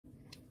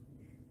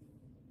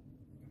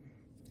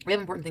We have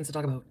important things to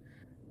talk about.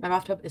 My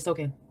bathtub is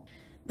soaking.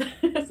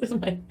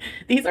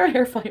 These are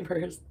hair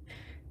fibers.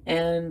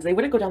 And they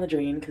wouldn't go down the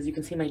drain because you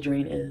can see my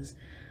drain is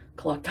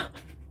clogged up.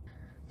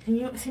 Can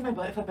you see my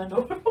butt if I bend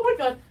over? Oh my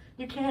god,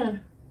 you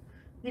can.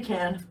 You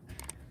can.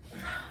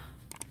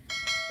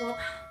 Well,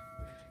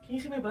 can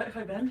you see my butt if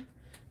I bend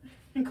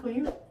and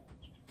clean?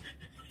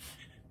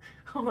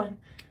 Hold on.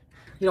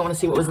 You don't want to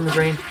see what was in the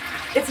drain.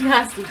 It's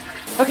nasty.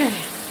 Okay.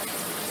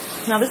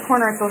 Now this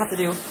corner I still have to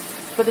do,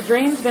 but the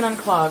drain's been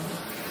unclogged.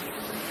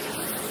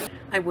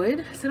 I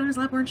would sit on his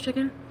lap, orange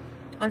chicken,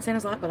 on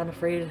Santa's lap, but I'm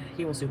afraid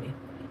he will sue me.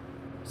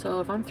 So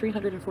if I'm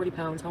 340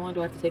 pounds, how long do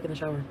I have to take in the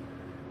shower?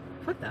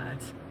 Fuck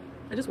that.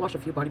 I just wash a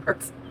few body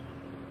parts.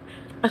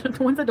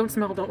 The ones that don't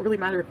smell don't really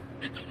matter.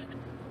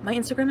 My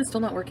Instagram is still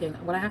not working.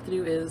 What I have to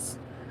do is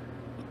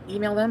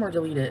email them or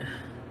delete it.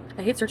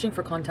 I hate searching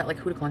for contact, like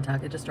who to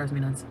contact. It just drives me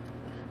nuts.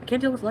 I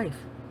can't deal with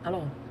life at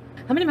all.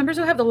 How many members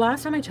do I have? The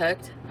last time I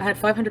checked, I had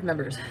 500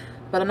 members,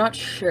 but I'm not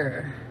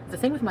sure. The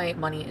thing with my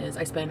money is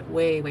I spend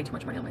way too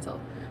much money on myself.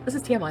 This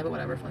is TMI, but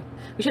whatever. Fuck.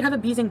 We should have a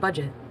beezing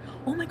budget.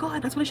 Oh my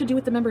god, that's what I should do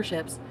with the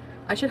memberships.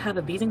 I should have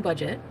a beezing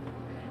budget.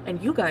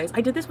 And you guys,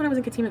 I did this when I was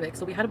in Katimavik,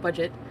 so we had a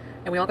budget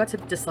and we all got to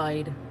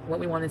decide what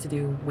we wanted to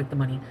do with the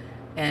money.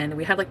 And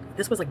we had like,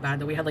 this was like bad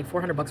though, we had like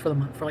 400 bucks for the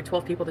month for like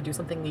 12 people to do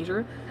something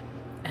leisure.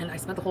 And I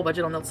spent the whole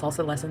budget on the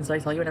salsa lessons. Did I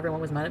tell you? And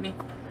everyone was mad at me.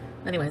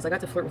 Anyways, I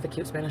got to flirt with a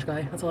cute Spanish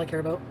guy. That's all I care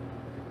about.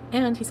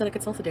 And he said I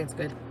could salsa dance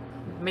good.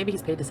 Maybe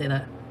he's paid to say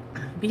that.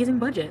 Beezing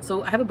budget.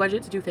 So I have a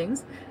budget to do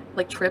things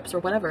like trips or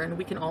whatever, and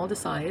we can all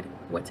decide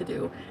what to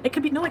do. It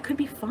could be, no, it could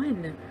be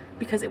fun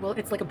because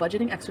it's like a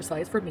budgeting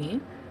exercise for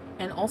me.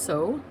 And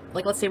also,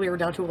 like, let's say we were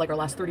down to like our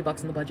last 30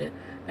 bucks in the budget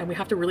and we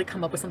have to really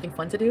come up with something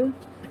fun to do.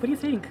 Like, what do you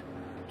think?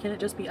 Can it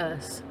just be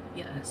us?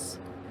 Yes.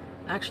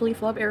 Actually,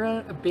 flub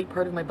era, a big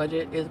part of my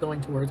budget is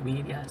going towards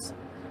weed, yes.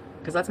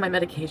 Because that's my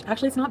medication.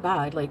 Actually, it's not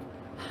bad. Like,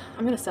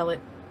 I'm gonna sell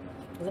it.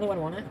 Does anyone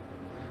want it?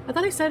 I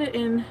thought I said it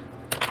in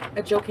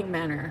a joking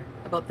manner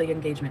about the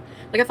engagement.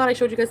 Like, I thought I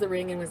showed you guys the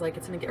ring and was like,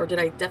 it's an engagement. Or did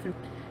I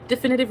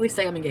definitively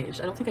say I'm engaged?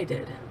 I don't think I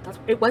did.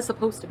 It was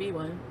supposed to be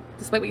one.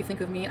 Despite what you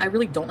think of me, I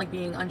really don't like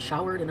being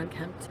unshowered and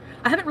unkempt.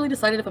 I haven't really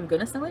decided if I'm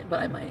gonna sell it,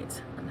 but I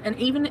might. And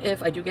even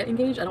if I do get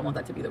engaged, I don't want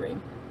that to be the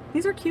ring.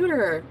 These are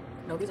cuter.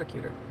 No, these are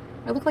cuter.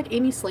 I look like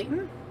Amy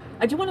Slayton.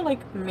 I do want to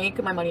like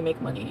make my money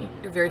make money.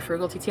 You're very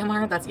frugal,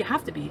 TTMR. That's, you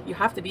have to be. You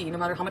have to be. No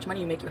matter how much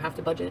money you make, you have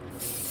to budget.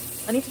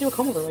 I need to do a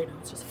comb over right now.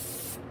 It's just,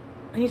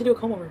 I need to do a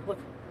comb over. Look.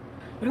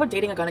 What about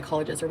dating a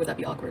gynecologist, or would that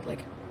be awkward?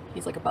 Like,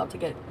 he's like about to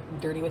get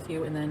dirty with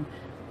you and then,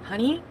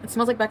 honey, it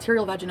smells like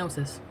bacterial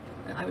vaginosis.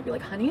 And I would be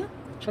like, honey,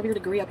 shove your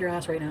degree up your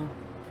ass right now.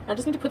 I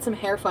just need to put some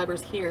hair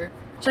fibers here.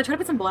 Should I try to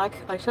put some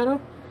black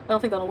eyeshadow? I don't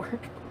think that'll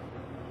work.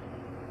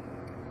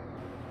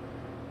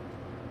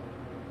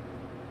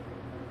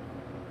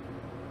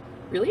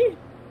 Really?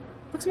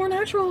 Looks more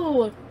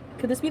natural.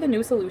 Could this be the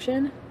new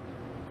solution?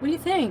 What do you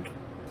think?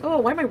 Oh,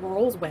 why are my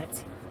rolls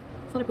wet?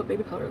 I thought I put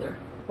baby powder there.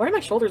 Why are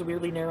my shoulders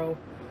weirdly narrow?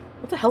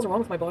 What the hell's wrong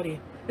with my body?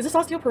 Is this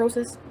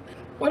osteoporosis?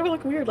 Why do I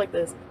look weird like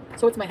this?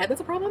 So it's my head that's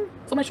a problem?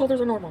 So my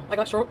shoulders are normal. I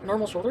got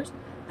normal shoulders?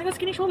 I got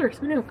skinny shoulders.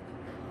 Who knew?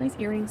 Nice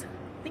earrings.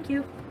 Thank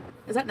you.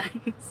 Is that nice?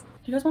 Do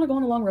you guys want to go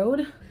on a long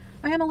road?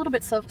 I am a little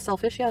bit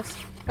selfish, yes.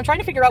 I'm trying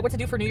to figure out what to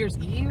do for New Year's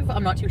Eve.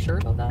 I'm not too sure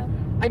about that.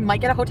 I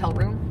might get a hotel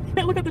room.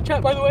 Look at the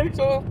chat, by the way.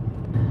 So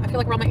I feel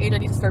like around my age, I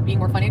need to start being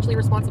more financially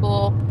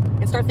responsible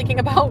and start thinking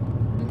about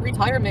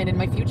retirement and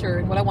my future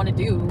and what I want to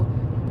do.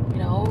 You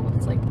know,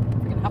 it's like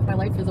freaking half my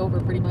life is over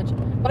pretty much.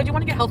 But I do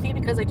want to get healthy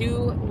because I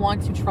do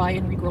want to try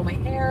and regrow my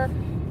hair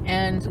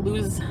and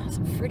lose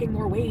some freaking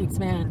more weight,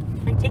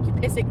 man. I take you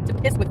pissing to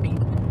piss with me.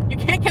 You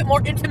can't get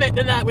more intimate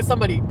than that with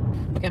somebody.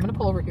 Okay, I'm gonna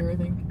pull over here, I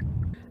think.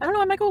 I don't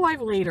know, I might go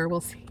live later,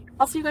 we'll see.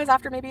 I'll see you guys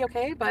after maybe,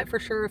 okay? But for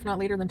sure, if not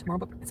later than tomorrow,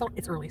 but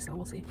it's early, so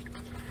we'll see.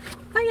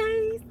 Bye guys!